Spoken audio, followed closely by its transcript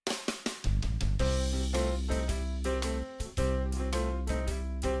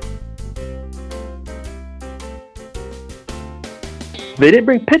They didn't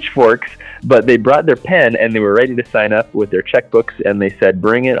bring pitchforks, but they brought their pen and they were ready to sign up with their checkbooks, and they said,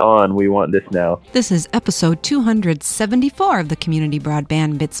 "Bring it on, we want this now." This is episode 274 of the Community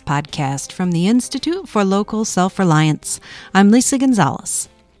Broadband Bits podcast from the Institute for Local Self-Reliance. I'm Lisa Gonzalez.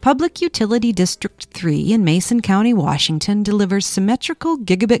 Public Utility District 3 in Mason County, Washington delivers symmetrical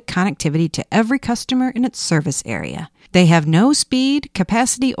gigabit connectivity to every customer in its service area. They have no speed,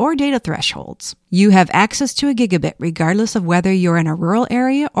 capacity, or data thresholds. You have access to a gigabit regardless of whether you're in a rural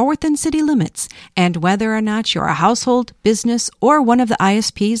area or within city limits, and whether or not you're a household, business, or one of the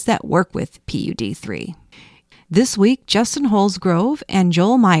ISPs that work with PUD3. This week, Justin Holsgrove and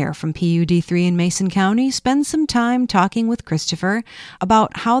Joel Meyer from PUD3 in Mason County spend some time talking with Christopher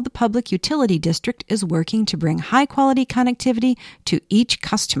about how the Public Utility District is working to bring high-quality connectivity to each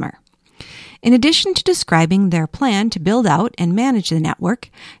customer. In addition to describing their plan to build out and manage the network,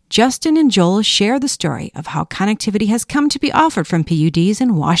 Justin and Joel share the story of how connectivity has come to be offered from PUDs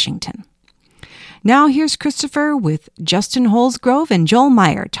in Washington. Now here's Christopher with Justin Holsgrove and Joel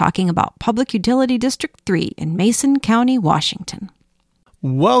Meyer talking about Public Utility District 3 in Mason County, Washington.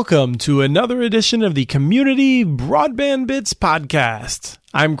 Welcome to another edition of the Community Broadband Bits podcast.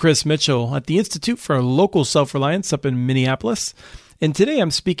 I'm Chris Mitchell at the Institute for Local Self-Reliance up in Minneapolis. And today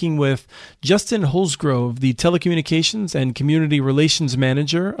I'm speaking with Justin Holsgrove, the Telecommunications and Community Relations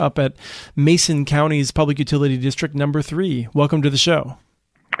Manager up at Mason County's Public Utility District number 3. Welcome to the show.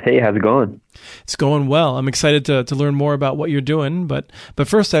 Hey, how's it going? It's going well. I'm excited to learn more about what you're doing. But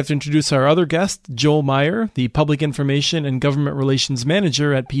first I have to introduce our other guest, Joel Meyer, the Public Information and Government Relations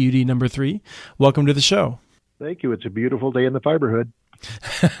Manager at PUD number 3. Welcome to the show. Thank you. It's a beautiful day in the fiberhood.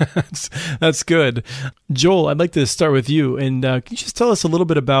 That's good. Joel, I'd like to start with you. And can you just tell us a little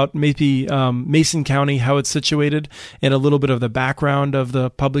bit about maybe Mason County, how it's situated, and a little bit of the background of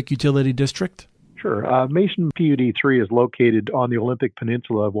the Public Utility District? Sure. Mason PUD3 is located on the Olympic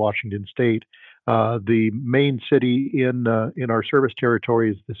Peninsula of Washington State. The main city in our service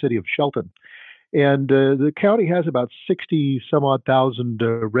territory is the city of Shelton. And the county has about 60 some odd thousand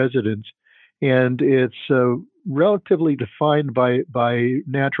residents. And it's relatively defined by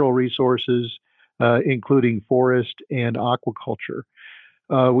natural resources, including forest and aquaculture.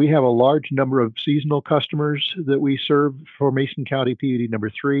 We have a large number of seasonal customers that we serve for Mason County PUD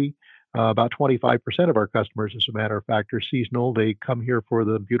number 3. About 25% of our customers, as a matter of fact, are seasonal. They come here for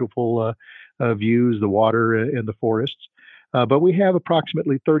the beautiful views, the water, and the forests. But we have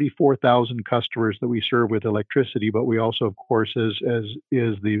approximately 34,000 customers that we serve with electricity. But we also, of course, as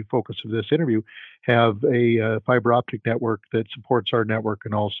is the focus of this interview, have a fiber optic network that supports our network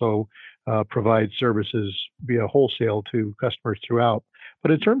and also provides services via wholesale to customers throughout. But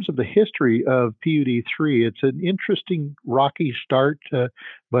in terms of the history of PUD3, it's an interesting, rocky start,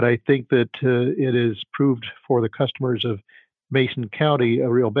 but I think that it has proved for the customers of Mason County a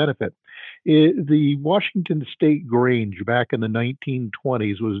real benefit. The Washington State Grange back in the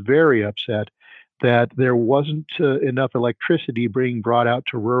 1920s was very upset that there wasn't enough electricity being brought out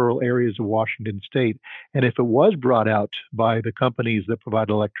to rural areas of Washington State. And if it was brought out by the companies that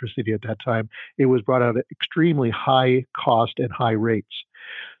provided electricity at that time, it was brought out at extremely high cost and high rates.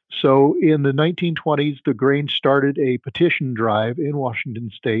 So in the 1920s, the Grange started a petition drive in Washington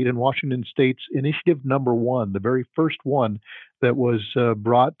State, and Washington State's Initiative Number 1, the very first one that was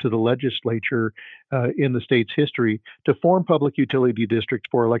brought to the legislature in the state's history to form public utility districts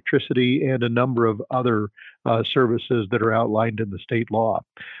for electricity and a number of other services that are outlined in the state law.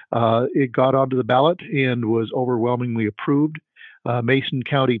 It got onto the ballot and was overwhelmingly approved. Mason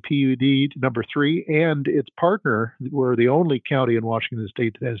County PUD number 3 and its partner were the only county in Washington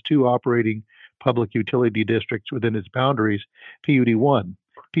State that has 2 operating public utility districts within its boundaries, PUD1.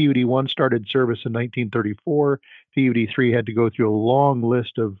 PUD1 started service in 1934. PUD3 had to go through a long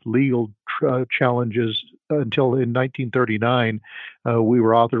list of legal challenges until in 1939, we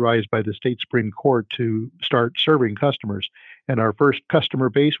were authorized by the state Supreme Court to start serving customers. And our first customer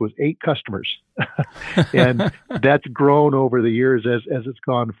base was 8 customers. And that's grown over the years as it's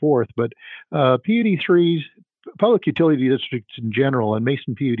gone forth. But PUD3's public utility districts in general, and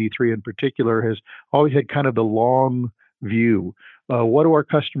Mason PUD3 in particular, has always had kind of the long view. What do our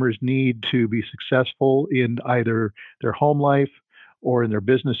customers need to be successful in either their home life or in their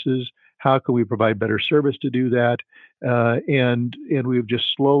businesses? How can we provide better service to do that? And we've just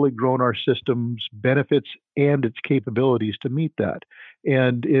slowly grown our system's benefits and its capabilities to meet that.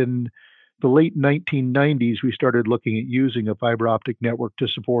 And in the late 1990s, we started looking at using a fiber optic network to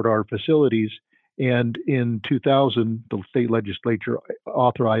support our facilities. And in 2000, the state legislature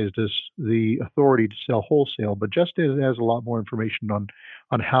authorized us the authority to sell wholesale. But Justin has a lot more information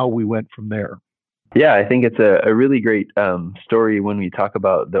on how we went from there. Yeah, I think it's a really great story when we talk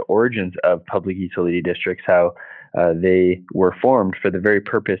about the origins of public utility districts, how they were formed for the very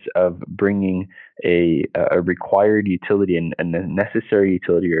purpose of bringing a required utility and a necessary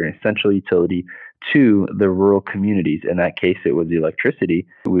utility or an essential utility to the rural communities. In that case, it was electricity.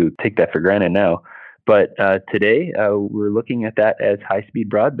 We would take that for granted now. But today, we're looking at that as high-speed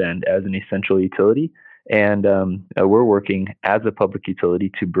broadband as an essential utility. And we're working as a public utility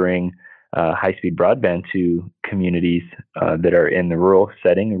to bring high-speed broadband to communities that are in the rural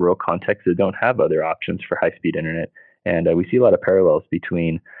setting, rural context, that don't have other options for high-speed internet. And we see a lot of parallels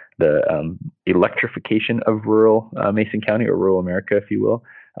between the electrification of rural Mason County, or rural America, if you will,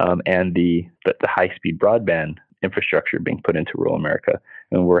 and the high-speed broadband infrastructure being put into rural America.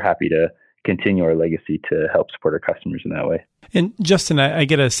 And we're happy to continue our legacy to help support our customers in that way. And Justin, I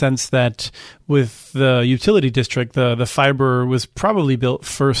get a sense that with the utility district, the fiber was probably built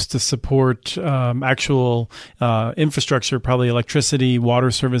first to support actual infrastructure, probably electricity,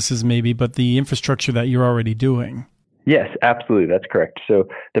 water services maybe, but the infrastructure that you're already doing. Yes, absolutely. That's correct. So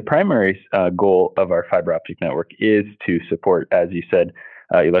the primary goal of our fiber optic network is to support, as you said,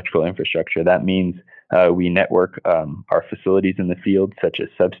 electrical infrastructure. That means we network our facilities in the field, such as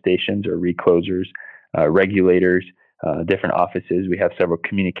substations or reclosers, regulators, different offices. We have several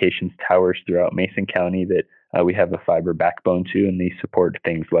communications towers throughout Mason County that we have a fiber backbone to, and these support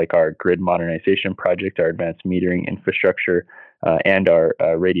things like our grid modernization project, our advanced metering infrastructure, and our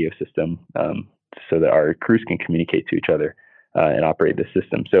radio system, so that our crews can communicate to each other and operate the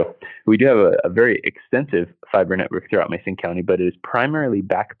system. So we do have a very extensive fiber network throughout Mason County, but it is primarily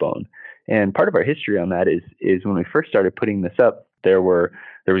backbone. And part of our history on that is when we first started putting this up, there was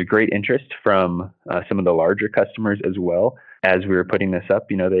great interest from some of the larger customers as well. As we were putting this up,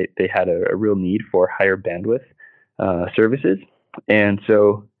 they had a real need for higher bandwidth services. And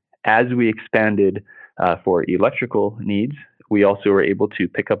so as we expanded for electrical needs, we also were able to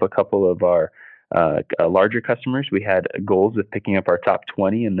pick up a couple of our larger customers. We had goals of picking up our top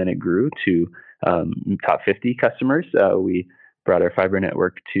 20, and then it grew to top 50 customers. We brought our fiber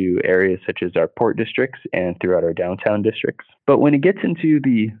network to areas such as our port districts and throughout our downtown districts. But when it gets into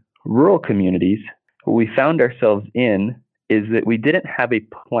the rural communities, what we found ourselves in is that we didn't have a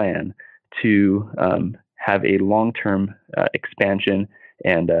plan to have a long-term expansion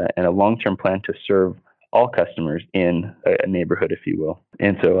and a long-term plan to serve all customers in a neighborhood, if you will.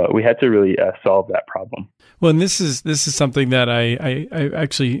 And so we had to really solve that problem. Well, and this is something that I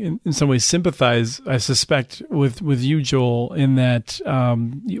actually in some ways sympathize, I suspect, with you, Joel, in that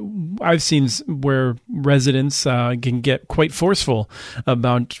I've seen where residents can get quite forceful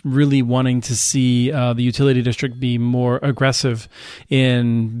about really wanting to see the utility district be more aggressive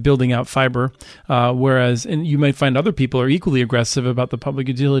in building out fiber, whereas and you might find other people are equally aggressive about the public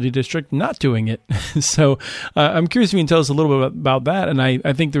utility district not doing it. So I'm curious if you can tell us a little bit about that. And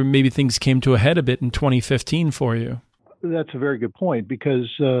I think there maybe things came to a head a bit in 2015 for you. That's a very good point, because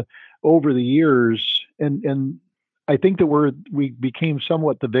over the years, and I think that we became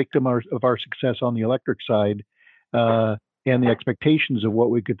somewhat the victim of our success on the electric side and the expectations of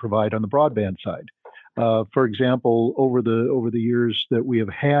what we could provide on the broadband side. For example, over the years that we have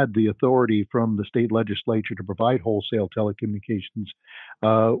had the authority from the state legislature to provide wholesale telecommunications,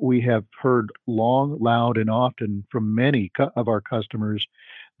 we have heard long, loud, and often from many of our customers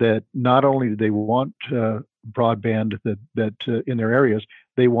that not only do they want broadband that in their areas,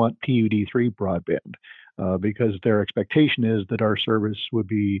 they want PUD3 broadband because their expectation is that our service would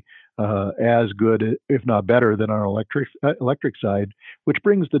be as good, if not better, than our electric side, which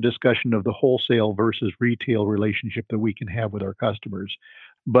brings the discussion of the wholesale versus retail relationship that we can have with our customers.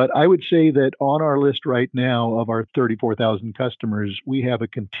 But I would say that on our list right now of our 34,000 customers, we have a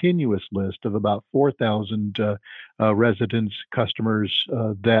continuous list of about 4,000 residents, customers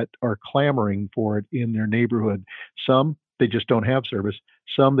that are clamoring for it in their neighborhood. Some, they just don't have service.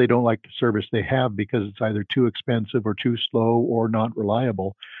 Some, they don't like the service they have because it's either too expensive or too slow or not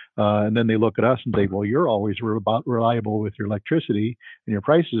reliable. And then they look at us and say, well, you're always reliable with your electricity and your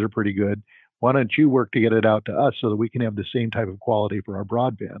prices are pretty good. Why don't you work to get it out to us so that we can have the same type of quality for our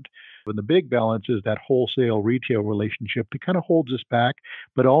broadband? And the big balance is that wholesale retail relationship that kind of holds us back,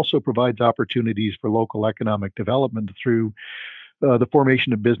 but also provides opportunities for local economic development through the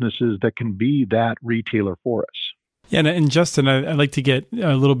formation of businesses that can be that retailer for us. Yeah, and Justin, I'd like to get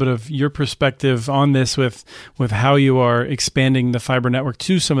a little bit of your perspective on this with how you are expanding the fiber network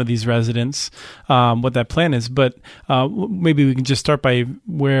to some of these residents, what that plan is. But maybe we can just start by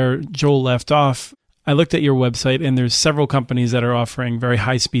where Joel left off. I looked at your website, and there's several companies that are offering very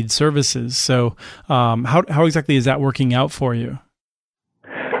high-speed services. So how exactly is that working out for you?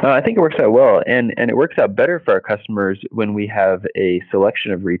 I think it works out well, and it works out better for our customers when we have a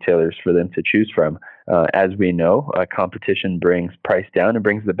selection of retailers for them to choose from. As we know, competition brings price down and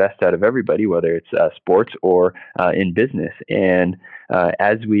brings the best out of everybody, whether it's sports or in business. And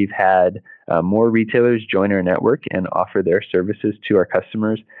as we've had more retailers join our network and offer their services to our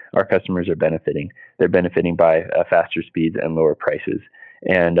customers are benefiting. They're benefiting by faster speeds and lower prices.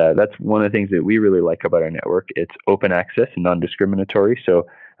 And that's one of the things that we really like about our network. It's open access and non-discriminatory. So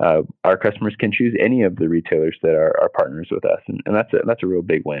our customers can choose any of the retailers that are partners with us. And that's a real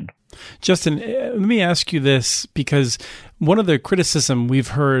big win. Justin, let me ask you this, because one of the criticism we've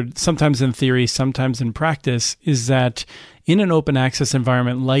heard, sometimes in theory, sometimes in practice, is that in an open access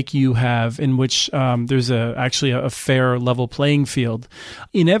environment like you have, in which there's actually a fair level playing field,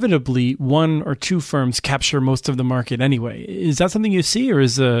 inevitably one or two firms capture most of the market anyway. Is that something you see, or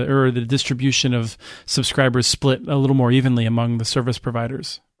the distribution of subscribers split a little more evenly among the service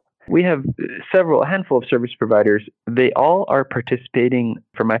providers? We have a handful of service providers. They all are participating,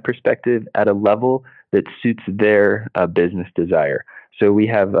 from my perspective, at a level that suits their business desire. So we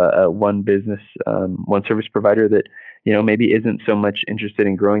have one service provider that maybe isn't so much interested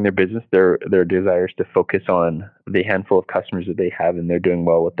in growing their business. Their desire is to focus on the handful of customers that they have, and they're doing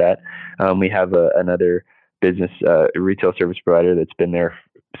well with that. We have another business retail service provider that's been there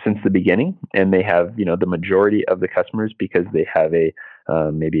since the beginning, and they have the majority of the customers because they have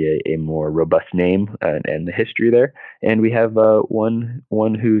maybe a more robust name and the history there. And we have one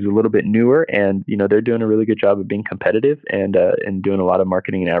who's a little bit newer, and they're doing a really good job of being competitive and doing a lot of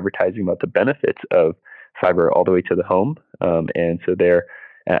marketing and advertising about the benefits of fiber all the way to the home. And so they're,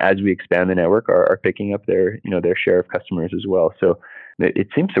 as we expand the network, are picking up their share of customers as well. So it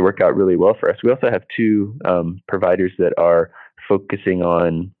seems to work out really well for us. We also have two providers that are focusing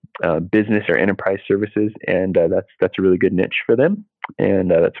on business or enterprise services, and that's a really good niche for them, and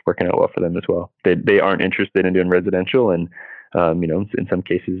that's working out well for them as well. They aren't interested in doing residential, and in some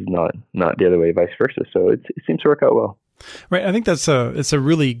cases not the other way, vice versa. So it seems to work out well. Right. I think it's a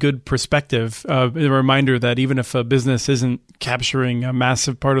really good perspective. A reminder that even if a business isn't capturing a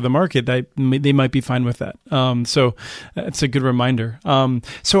massive part of the market, they might be fine with that. So it's a good reminder.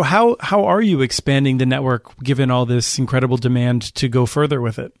 So how are you expanding the network given all this incredible demand to go further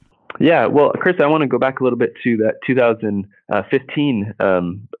with it? Yeah, well, Chris, I want to go back a little bit to that 2015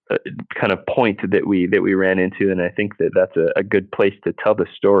 kind of point that we ran into, and I think that's a good place to tell the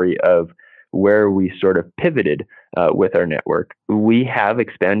story of where we sort of pivoted with our network. We have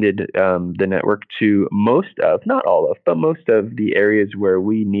expanded the network to most of, not all of, but most of the areas where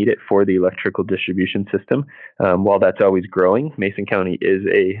we need it for the electrical distribution system. While that's always growing, Mason County is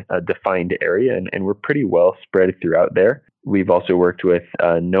a defined area, and we're pretty well spread throughout there. We've also worked with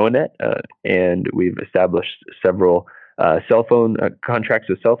NoaNet, and we've established several cell phone contracts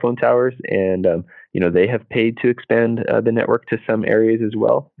with cell phone towers, and they have paid to expand the network to some areas as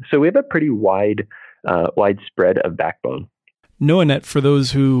well. So we have a pretty wide spread of backbone. NoaNet, for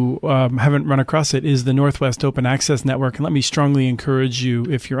those who haven't run across it, is the Northwest Open Access Network. And let me strongly encourage you,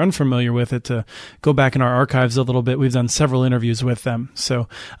 if you're unfamiliar with it, to go back in our archives a little bit. We've done several interviews with them. So,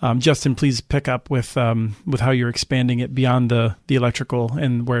 Justin, please pick up with how you're expanding it beyond the electrical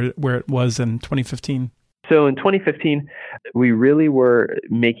and where it was in 2015. So in 2015, we really were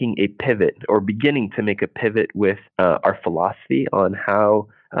making a pivot, or beginning to make a pivot, with our philosophy on how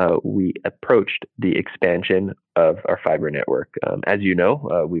we approached the expansion of our fiber network. As you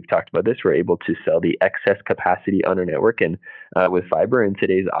know, we've talked about this. We're able to sell the excess capacity on our network, and with fiber in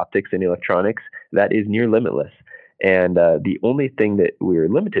today's optics and electronics, that is near limitless. And the only thing that we were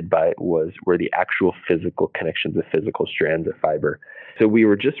limited by were the actual physical connections, the physical strands of fiber. So we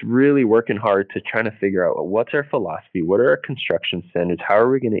were just really working hard to try to figure out, what's our philosophy? What are our construction standards? How are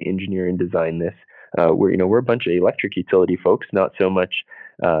we going to engineer and design this? We're a bunch of electric utility folks, not so much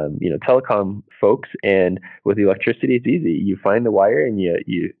telecom folks. And with electricity, it's easy. You find the wire and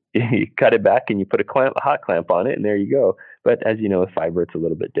you cut it back and you put a hot clamp on it, and there you go. But as you know, with fiber, it's a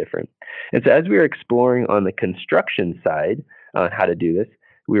little bit different. And so as we were exploring on the construction side on how to do this,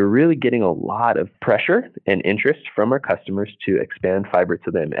 we were really getting a lot of pressure and interest from our customers to expand fiber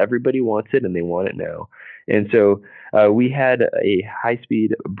to them. Everybody wants it, and they want it now. And so we had a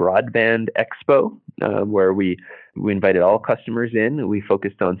high-speed broadband expo where we invited all customers in. We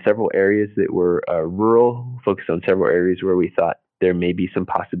focused on several areas that were rural, focused on several areas where we thought there may be some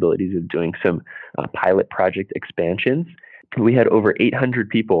possibilities of doing some pilot project expansions. we had over 800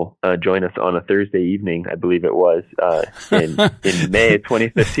 people join us on a Thursday evening, I believe it was, in May of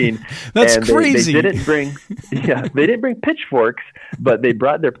 2015. That's and crazy. They didn't bring pitchforks, but they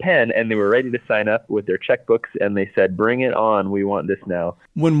brought their pen and they were ready to sign up with their checkbooks. And they said, "Bring it on! We want this now."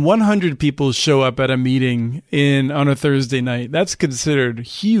 When 100 people show up at a meeting on a Thursday night, that's considered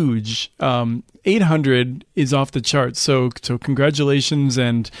huge. 800 is off the charts. So congratulations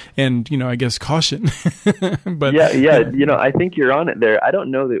and I guess caution. But yeah. I think you're on it there. I don't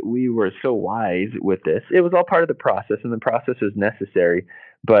know that we were so wise with this. It was all part of the process, and the process was necessary.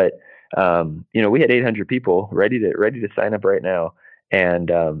 But we had 800 people ready to sign up right now, and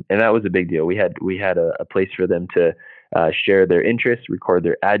that was a big deal. We had a place for them to share their interests, record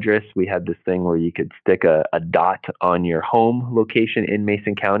their address. We had this thing where you could stick a dot on your home location in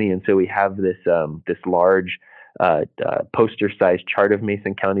Mason County, and so we have this large poster-sized chart of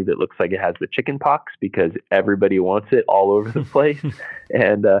Mason County that looks like it has the chicken pox because everybody wants it all over the place.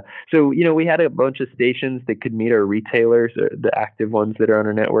 And so we had a bunch of stations that could meet our retailers, the active ones that are on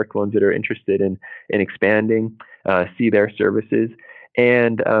our network, ones that are interested in expanding, see their services.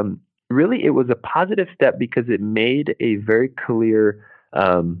 And really, it was a positive step because it made a very clear,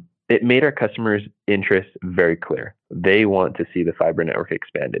 it made our customers' interests very clear. They want to see the fiber network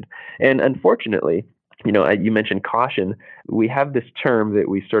expanded. And unfortunately, you mentioned caution. We have this term that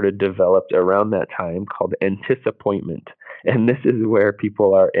we sort of developed around that time called anticipappointment. And this is where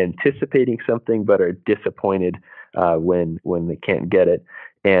people are anticipating something but are disappointed when they can't get it.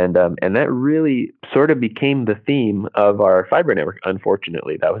 And that really sort of became the theme of our fiber network.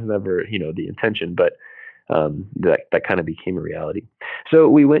 Unfortunately, that was never the intention, but that kind of became a reality. So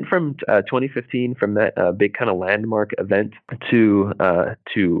we went from 2015, from that big kind of landmark event,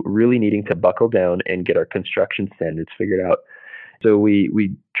 to really needing to buckle down and get our construction standards figured out. So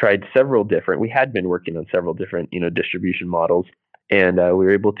we tried we had been working on several different distribution models, and we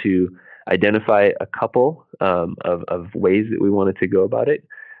were able to identify a couple of ways that we wanted to go about it.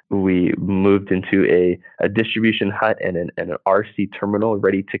 We moved into a distribution hut and an RC terminal,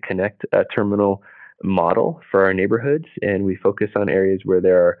 ready to connect terminal model for our neighborhoods, and we focus on areas where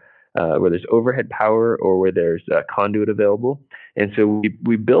there's overhead power or where there's conduit available. And so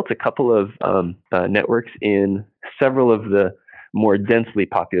we built a couple of networks in several of the more densely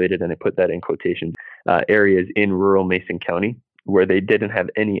populated, and I put that in quotations, areas in rural Mason County where they didn't have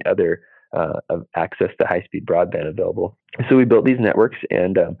any other access to high-speed broadband available. So we built these networks,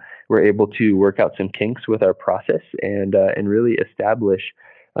 and we're able to work out some kinks with our process and really establish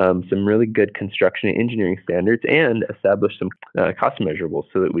some really good construction and engineering standards, and establish some cost measurables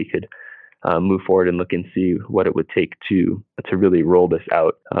so that we could move forward and look and see what it would take to really roll this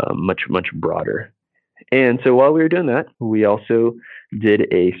out much broader. And so while we were doing that, we also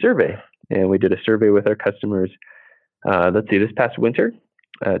did a survey, and we did a survey with our customers. This past winter,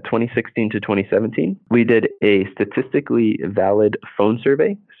 2016 to 2017, we did a statistically valid phone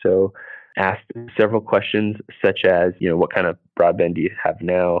survey. So asked several questions such as, what kind of broadband do you have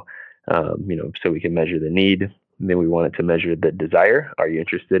now? So we can measure the need. And then we wanted to measure the desire. Are you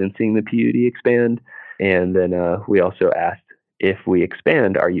interested in seeing the PUD expand? And then we also asked, if we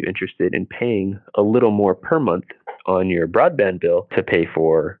expand, are you interested in paying a little more per month on your broadband bill to pay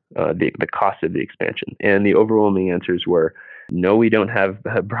for the cost of the expansion? And the overwhelming answers were, no, we don't have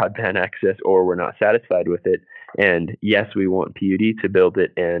broadband access, or we're not satisfied with it. And yes, we want PUD to build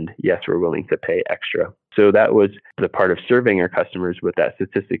it. And yes, we're willing to pay extra. So that was the part of surveying our customers with that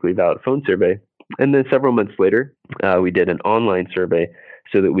statistically valid phone survey. And then several months later, we did an online survey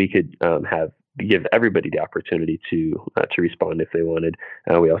so that we could give everybody the opportunity to respond if they wanted.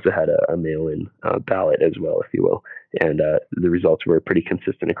 We also had a mail-in ballot as well, if you will. And the results were pretty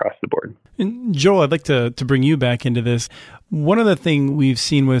consistent across the board. And Joel, I'd like to bring you back into this. One of the things we've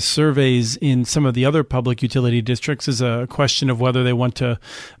seen with surveys in some of the other public utility districts is a question of whether they want to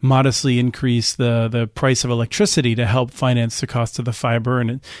modestly increase the price of electricity to help finance the cost of the fiber.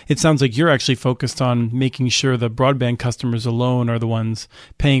 And it sounds like you're actually focused on making sure the broadband customers alone are the ones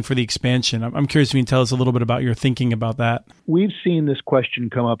paying for the expansion. I'm curious if you can tell us a little bit about your thinking about that. We've seen this question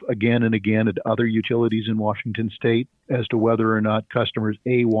come up again and again at other utilities in Washington State as to whether or not customers,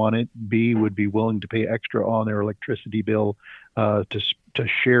 A, want it, B, would be willing to pay extra on their electricity bill to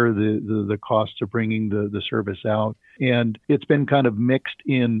share the costs of bringing the service out. And it's been kind of mixed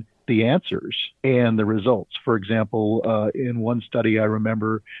in the answers and the results. For example, in one study, I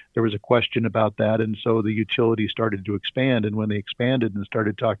remember there was a question about that, and so the utility started to expand. And when they expanded and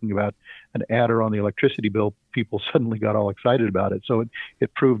started talking about an adder on the electricity bill, people suddenly got all excited about it. So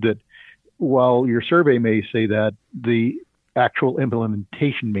it proved that while your survey may say that, the actual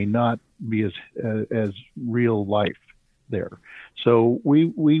implementation may not be as real life. there. So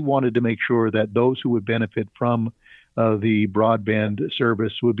we wanted to make sure that those who would benefit from the broadband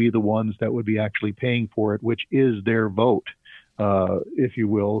service would be the ones that would be actually paying for it, which is their vote, if you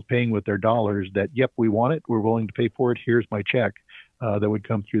will, paying with their dollars that, yep, we want it, we're willing to pay for it, here's my check, that would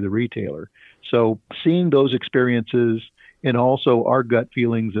come through the retailer. So seeing those experiences and also our gut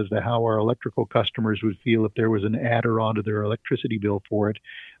feelings as to how our electrical customers would feel if there was an adder onto their electricity bill for it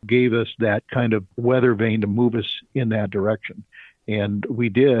gave us that kind of weather vane to move us in that direction. And we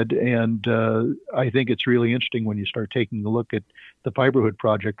did. And I think it's really interesting when you start taking a look at the Fiberhood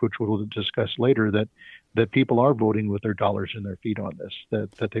project, which we'll discuss later, that people are voting with their dollars and their feet on this,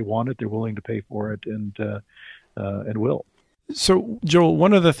 that they want it, they're willing to pay for it, and will. So, Joel,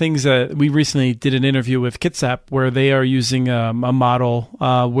 one of the things that we recently did an interview with Kitsap where they are using a model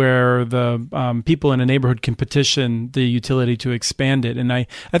where the people in a neighborhood can petition the utility to expand it. And I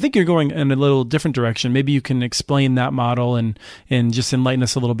think you're going in a little different direction. Maybe you can explain that model and just enlighten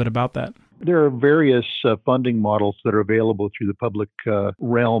us a little bit about that. There are various funding models that are available through the public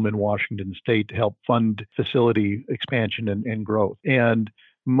realm in Washington State to help fund facility expansion and growth. And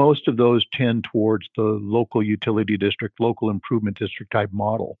most of those tend towards the local utility district, local improvement district type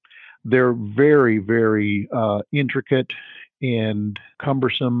model. They're very, very intricate and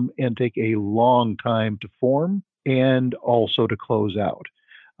cumbersome and take a long time to form and also to close out.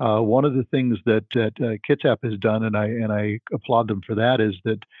 One of the things that Kitsap has done, and I applaud them for that, is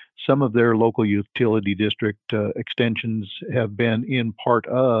that some of their local utility district extensions have been in part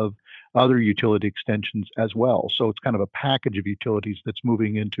of other utility extensions as well. So it's kind of a package of utilities that's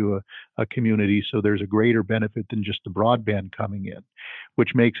moving into a community. So there's a greater benefit than just the broadband coming in,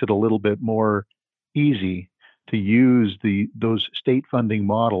 which makes it a little bit more easy to use those state funding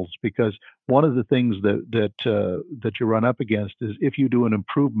models, because one of the things that you run up against is if you do an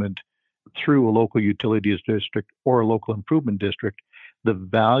improvement through a local utilities district or a local improvement district, the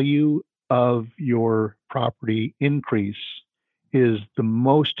value of your property increase is the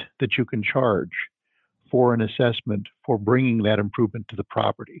most that you can charge for an assessment for bringing that improvement to the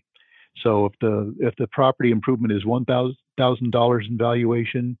property. So if the property improvement is $1,000 in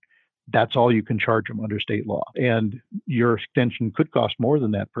valuation, that's all you can charge them under state law. And your extension could cost more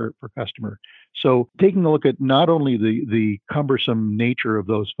than that per customer. So taking a look at not only the cumbersome nature of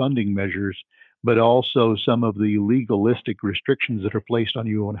those funding measures, but also some of the legalistic restrictions that are placed on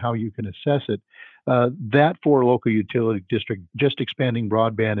you on how you can assess it, that for a local utility district, just expanding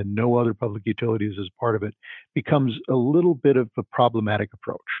broadband and no other public utilities as part of it becomes a little bit of a problematic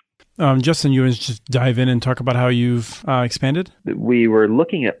approach. Justin, you want to just dive in and talk about how you've expanded? We were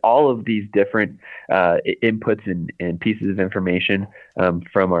looking at all of these different inputs and pieces of information,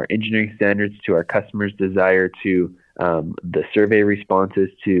 from our engineering standards to our customers' desire to the survey responses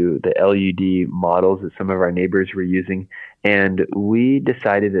to the LUD models that some of our neighbors were using. And we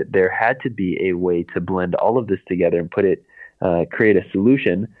decided that there had to be a way to blend all of this together and create a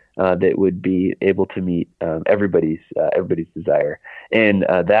solution that would be able to meet everybody's desire. And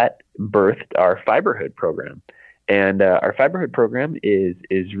that birthed our Fiberhood program. And our Fiberhood program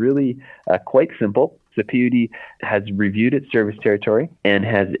is really quite simple. The PUD has reviewed its service territory and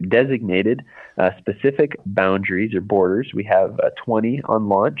has designated specific boundaries or borders. We have 20 on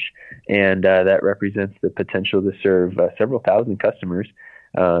launch, and that represents the potential to serve several thousand customers.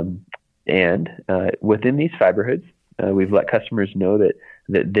 And within these Fiberhoods, we've let customers know that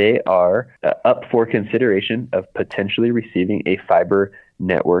they are up for consideration of potentially receiving a fiber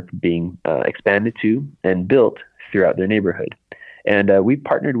network being expanded to and built throughout their neighborhood. And we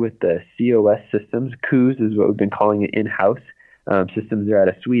partnered with the COS Systems. COOS is what we've been calling it in-house. Systems are out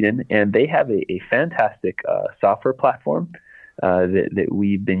of Sweden, and they have a fantastic software platform that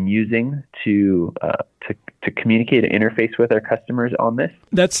we've been using to communicate and interface with our customers on this.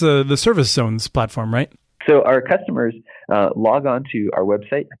 That's the Service Zones platform, right? So our customers log on to our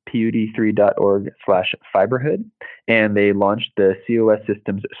website, pud3.org/fiberhood, and they launched the COS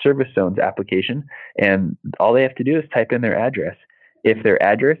Systems Service Zones application. And all they have to do is type in their address. If their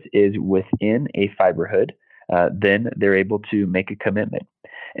address is within a Fiberhood, then they're able to make a commitment.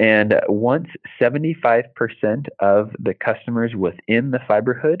 And once 75% of the customers within the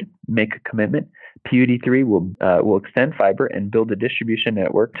Fiberhood make a commitment, PUD3 will extend fiber and build a distribution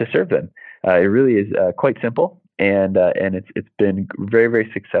network to serve them. It really is quite simple, and it's been very, very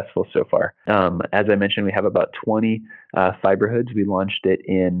successful so far. As I mentioned, we have about 20 Fiberhoods. We launched it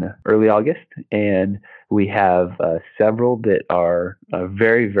in early August, and we have several that are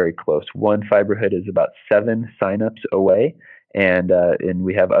very, very close. One Fiberhood is about 7 signups away, and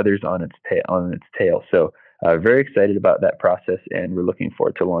we have others on its tail. So very excited about that process, and we're looking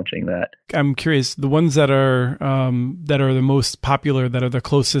forward to launching that. I'm curious, the ones that are the most popular, that are the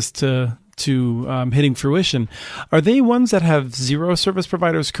closest to hitting fruition, are they ones that have zero service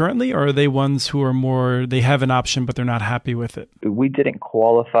providers currently, or are they ones who are more, they have an option but they're not happy with it? We didn't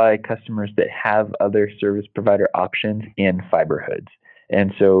qualify customers that have other service provider options in FiberHoods.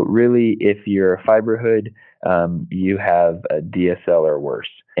 And so really, if you're a FiberHood, you have a DSL or worse.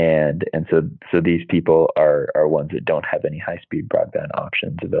 And so these people are ones that don't have any high-speed broadband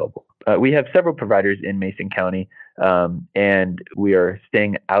options available. We have several providers in Mason County, and we are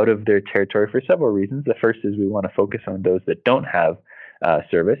staying out of their territory for several reasons. The first is we want to focus on those that don't have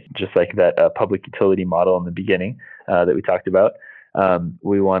service, just like that public utility model in the beginning that we talked about.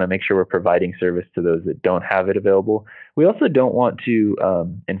 We want to make sure we're providing service to those that don't have it available. We also don't want to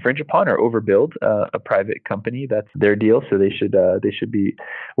infringe upon or overbuild a private company. That's their deal, so they should be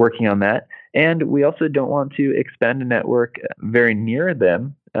working on that. And we also don't want to expand a network very near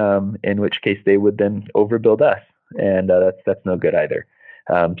them, in which case they would then overbuild us, and that's no good either.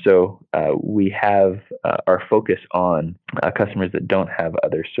 So we have our focus on customers that don't have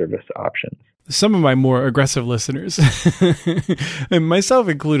other service options. Some of my more aggressive listeners, and myself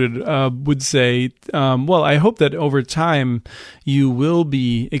included, would say, well, I hope that over time you will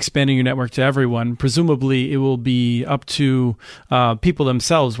be expanding your network to everyone. Presumably, it will be up to people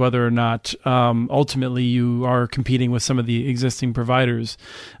themselves whether or not ultimately you are competing with some of the existing providers.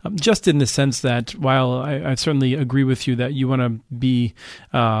 Just in the sense that while I certainly agree with you that you want to be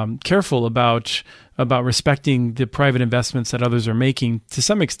careful about respecting the private investments that others are making, to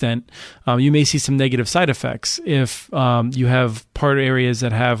some extent, you may see some negative side effects if you have part areas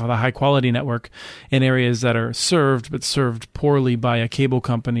that have a high quality network and areas that are served but served poorly by a cable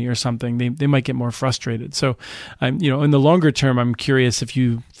company or something. They might get more frustrated. So, in the longer term, I'm curious if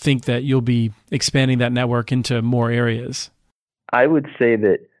you think that you'll be expanding that network into more areas. I would say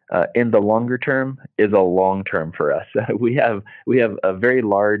that in the longer term is a long term for us. We have a very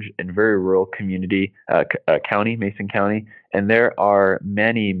large and very rural community county, Mason County, and there are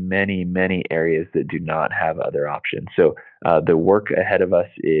many, many, many areas that do not have other options. So the work ahead of us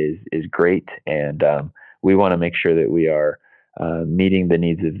is great, and we want to make sure that we are meeting the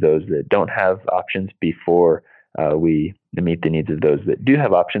needs of those that don't have options before we meet the needs of those that do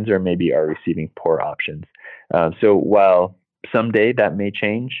have options or maybe are receiving poor options. So while someday that may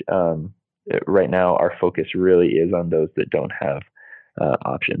change, right now our focus really is on those that don't have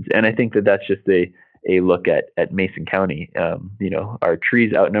options. And I think that that's just a look at Mason County. Our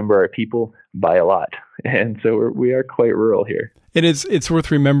trees outnumber our people by a lot. And so we are quite rural here. And it's worth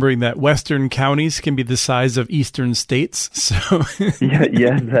remembering that Western counties can be the size of Eastern states. So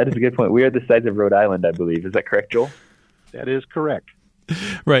yeah, that is a good point. We are the size of Rhode Island, I believe. Is that correct, Joel? That is correct.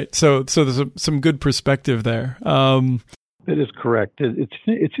 Right. So there's some good perspective there. That is correct. It's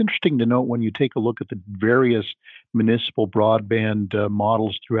interesting to note when you take a look at the various municipal broadband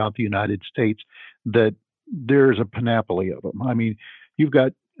models throughout the United States that there's a panoply of them. I mean, you've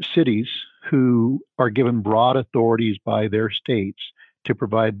got cities who are given broad authorities by their states to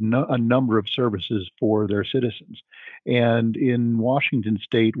provide a number of services for their citizens. And in Washington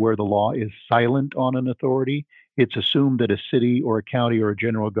State, where the law is silent on an authority, it's assumed that a city or a county or a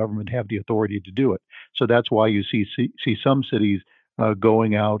general government have the authority to do it. So that's why you see some cities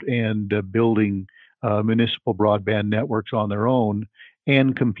going out and building municipal broadband networks on their own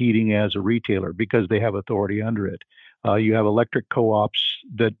and competing as a retailer because they have authority under it. You have electric co-ops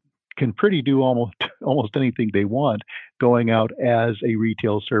that can pretty do almost anything they want, going out as a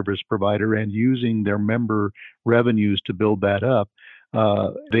retail service provider and using their member revenues to build that up.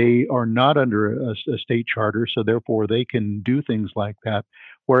 They are not under a state charter, so therefore they can do things like that.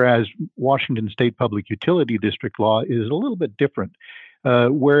 Whereas Washington State Public Utility District law is a little bit different.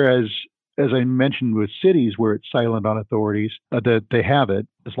 Whereas, as I mentioned with cities where it's silent on authorities, that they have it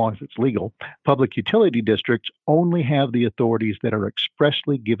as long as it's legal, public utility districts only have the authorities that are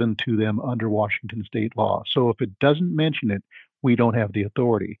expressly given to them under Washington state law. So if it doesn't mention it, we don't have the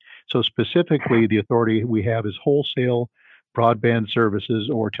authority. So specifically, the authority we have is wholesale broadband services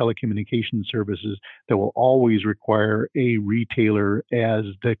or telecommunications services that will always require a retailer as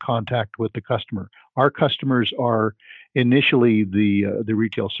the contact with the customer. Our customers are initially the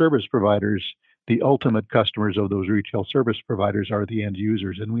retail service providers, the ultimate customers of those retail service providers are the end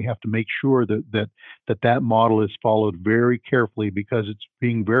users. And we have to make sure that model is followed very carefully, because it's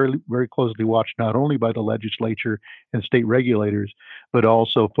being very, very closely watched, not only by the legislature and state regulators, but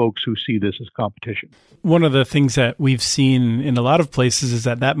also folks who see this as competition. One of the things that we've seen in a lot of places is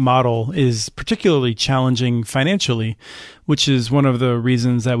that model is particularly challenging financially, which is one of the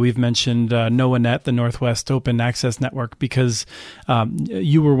reasons that we've mentioned NOAANET, the Northwest Open Access Network, because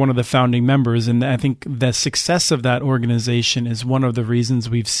you were one of the founding members. And I think the success of that organization is one of the reasons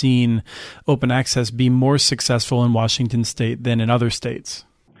we've seen open access be more successful in Washington State than in other states.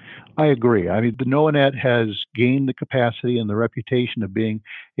 I agree. I mean, the NOAANET has gained the capacity and the reputation of being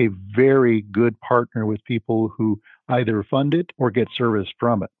a very good partner with people who either fund it or get service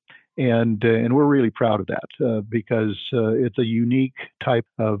from it. And we're really proud of that because it's a unique type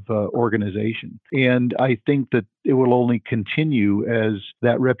of organization. And I think that it will only continue as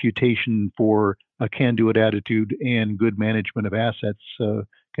that reputation for a can-do-it attitude and good management of assets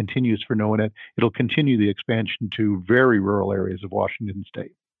continues for NOAANET. It'll continue the expansion to very rural areas of Washington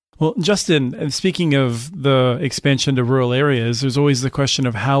State. Well, Justin, speaking of the expansion to rural areas, there's always the question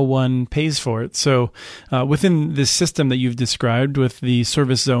of how one pays for it. So within this system that you've described with the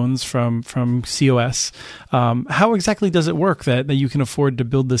service zones from COS, how exactly does it work that you can afford to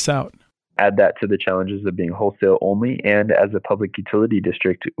build this out? Add that to the challenges of being wholesale only. And as a public utility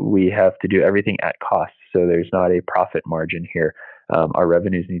district, we have to do everything at cost. So there's not a profit margin here. Our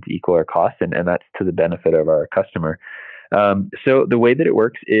revenues need to equal our costs, and that's to the benefit of our customer. So the way that it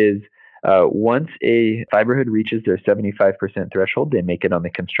works is once a fiberhood reaches their 75% threshold, they make it on the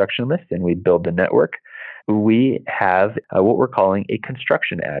construction list and we build the network. We have what we're calling a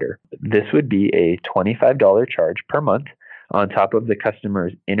construction adder. This would be a $25 charge per month on top of the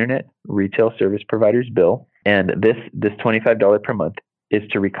customer's internet retail service provider's bill. And this $25 per month is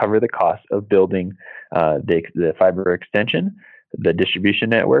to recover the cost of building the fiber extension, the distribution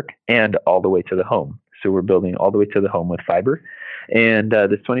network, and all the way to the home. So we're building all the way to the home with fiber. And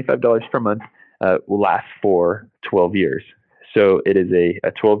this $25 per month will last for 12 years. So it is a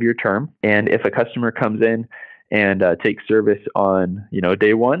 12-year term. And if a customer comes in and takes service on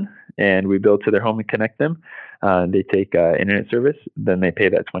day one, and we build to their home and connect them, they take internet service, then they pay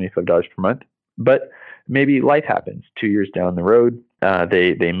that $25 per month. But maybe life happens 2 years down the road.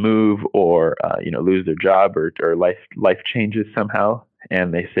 They move or lose their job or life changes somehow.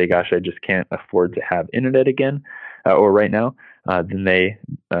 And they say, gosh, I just can't afford to have internet again, or right now, then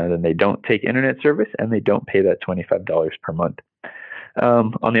they don't take internet service and they don't pay that $25 per month.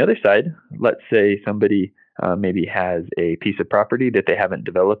 On the other side, let's say somebody maybe has a piece of property that they haven't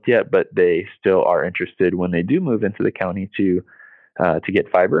developed yet, but they still are interested when they do move into the county to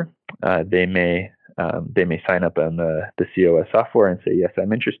get fiber. They may sign up on the COS software and say, yes,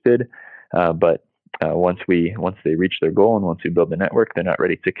 I'm interested, but once they reach their goal and once we build the network, they're not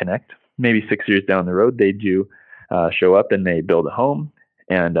ready to connect. Maybe 6 years down the road, they do show up and they build a home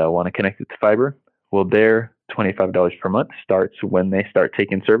and want to connect it to fiber. Well, their $25 per month starts when they start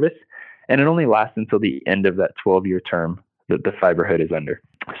taking service, and it only lasts until the end of that 12-year term that the fiberhood is under.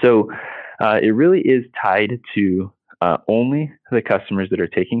 So it really is tied to only the customers that are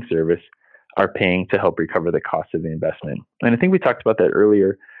taking service are paying to help recover the cost of the investment. And I think we talked about that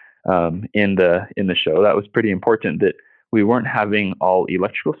earlier in the show. That was pretty important, that we weren't having all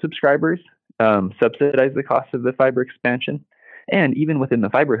electrical subscribers subsidize the cost of the fiber expansion. And even within the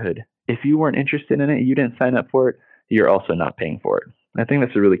fiberhood, if you weren't interested in it, you didn't sign up for it, you're also not paying for it. I think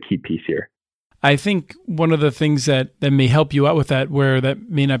that's a really key piece here. I think one of the things that may help you out with that, where that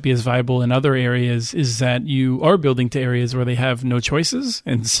may not be as viable in other areas, is that you are building to areas where they have no choices.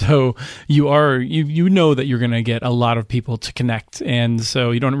 And so you know that you're going to get a lot of people to connect. And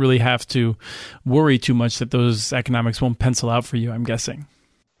so you don't really have to worry too much that those economics won't pencil out for you, I'm guessing.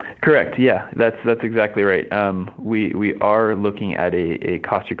 Correct. Yeah, that's exactly right. We are looking at a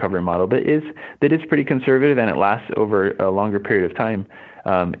cost recovery model that is pretty conservative, and it lasts over a longer period of time.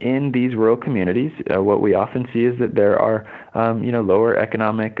 In these rural communities, what we often see is that there are lower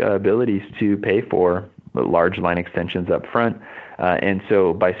economic abilities to pay for large line extensions up front. And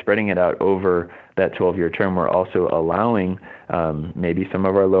so by spreading it out over that 12-year term, we're also allowing maybe some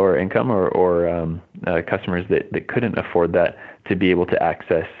of our lower income or customers that couldn't afford that to be able to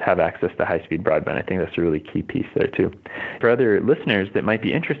have access to high-speed broadband. I think that's a really key piece there too. For other listeners that might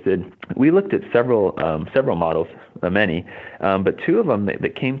be interested, we looked at several models, many, but two of them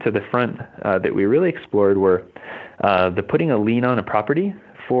that came to the front that we really explored were the putting a lien on a property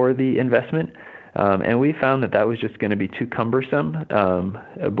for the investment. And we found that was just going to be too cumbersome,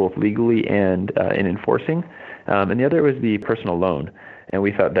 both legally and in enforcing. And the other was the personal loan. and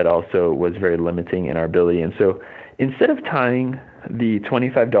we thought that also was very limiting in our ability. And so instead of tying the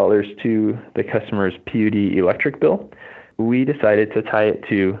 $25 to the customer's PUD electric bill, we decided to tie it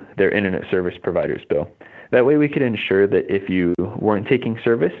to their internet service provider's bill. That way we could ensure that if you weren't taking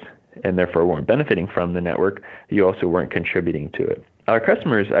service and therefore weren't benefiting from the network, you also weren't contributing to it. Our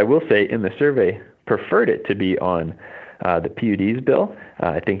customers, I will say, in the survey preferred it to be on the PUD's bill.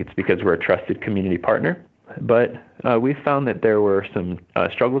 I think it's because we're a trusted community partner, but we found that there were some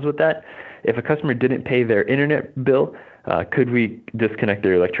struggles with that. If a customer didn't pay their internet bill, could we disconnect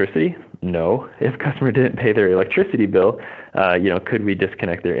their electricity? No. If a customer didn't pay their electricity bill, could we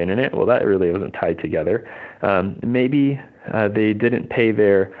disconnect their internet? Well, that really wasn't tied together. Maybe they didn't pay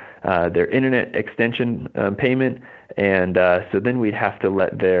their internet extension payment, and so then we'd have to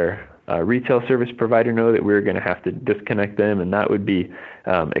let their retail service provider know that we were going to have to disconnect them, and that would be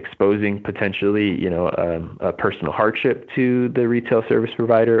exposing potentially, a personal hardship to the retail service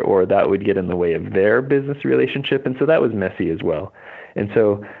provider, or that would get in the way of their business relationship, and so that was messy as well. And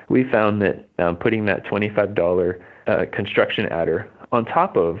so we found that putting that $25 construction adder on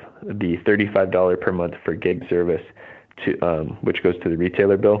top of the $35 per month for gig service, which goes to the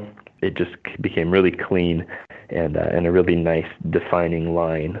retailer bill, it just became really clean and a really nice defining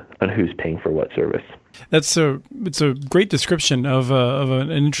line on who's paying for what service. It's a great description of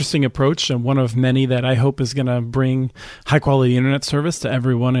an interesting approach, and one of many that I hope is going to bring high quality internet service to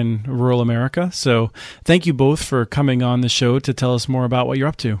everyone in rural America. So thank you both for coming on the show to tell us more about what you're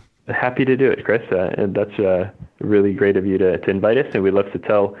up to. Happy to do it, Chris. And that's really great of you to invite us, and we'd love to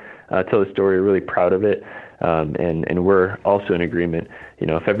tell the story. We're really proud of it, and we're also in agreement.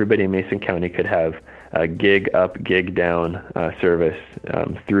 If everybody in Mason County could have a gig up, gig down service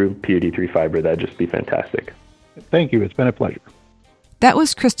through PUD3 fiber, that'd just be fantastic. Thank you. It's been a pleasure. That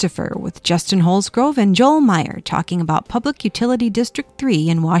was Christopher with Justin Holsgrove and Joel Meyer talking about Public Utility District 3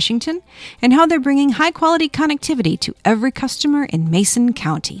 in Washington and how they're bringing high-quality connectivity to every customer in Mason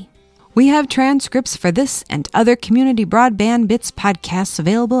County. We have transcripts for this and other Community Broadband Bits podcasts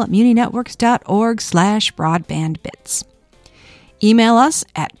available at muninetworks.org/broadbandbits. Email us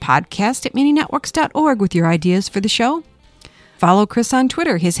at podcast@muninetworks.org with your ideas for the show. Follow Chris on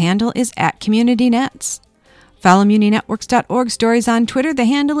Twitter. His handle is @CommunityNets. Follow muninetworks.org stories on Twitter. The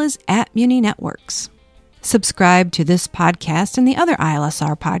handle is @muninetworks. Subscribe to this podcast and the other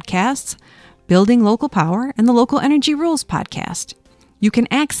ILSR podcasts, Building Local Power and the Local Energy Rules podcast. You can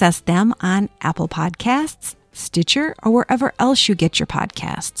access them on Apple Podcasts, Stitcher, or wherever else you get your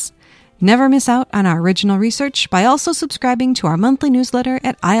podcasts. Never miss out on our original research by also subscribing to our monthly newsletter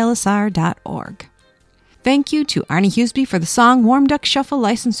at ilsr.org. Thank you to Arnie Huseby for the song Warm Duck Shuffle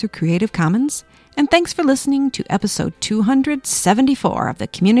licensed through Creative Commons, and thanks for listening to episode 274 of the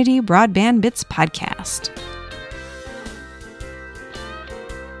Community Broadband Bits podcast.